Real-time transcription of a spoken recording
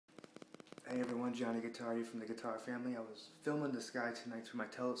Hey everyone, Johnny Guitar here from the Guitar Family. I was filming the sky tonight through my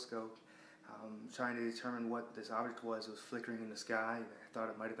telescope, trying to determine what this object was. It was flickering in the sky. I thought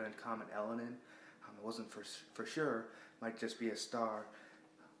it might have been Comet Elenin. It wasn't for sure. It might just be a star.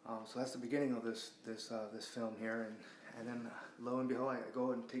 So that's the beginning of this film here, and then lo and behold, I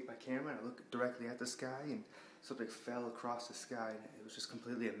go and take my camera and I look directly at the sky, and something fell across the sky. And it was just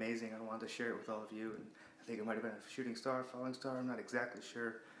completely amazing. I wanted to share it with all of you, and I think it might have been a shooting star, falling star. I'm not exactly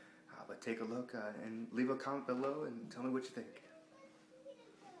sure, but take a look and leave a comment below and tell me what you think.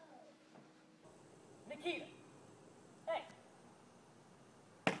 Nikita, hey,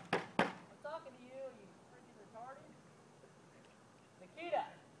 I'm talking to you. You freaking retarded. Nikita.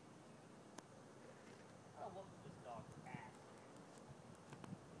 I don't look at this dog's ass.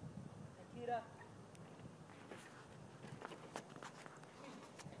 Nikita.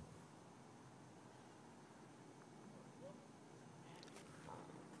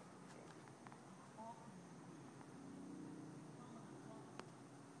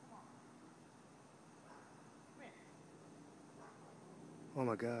 Oh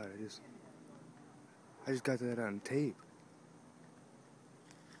my God! I just got that on tape,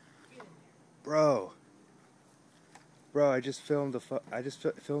 bro. I just filmed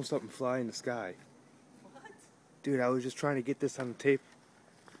filmed something fly in the sky. What? Dude, I was just trying to get this on tape,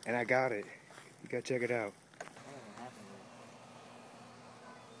 and I got it. You gotta check it out.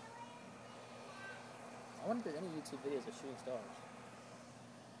 I wonder if there's any YouTube videos of shooting stars.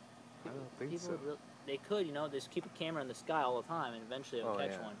 I don't think so. They could, you know, just keep a camera in the sky all the time, and eventually it'll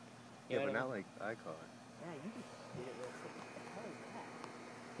catch one. Yeah, but not like I caught. Yeah, you can get it real quick. What the hell is that?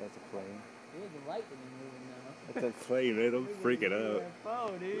 That's a plane. Dude, the light didn't move now. That's a plane, man. Don't freak it out.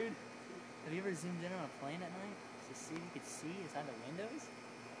 Oh, dude. Have you ever zoomed in on a plane at night to see if you could see inside the windows?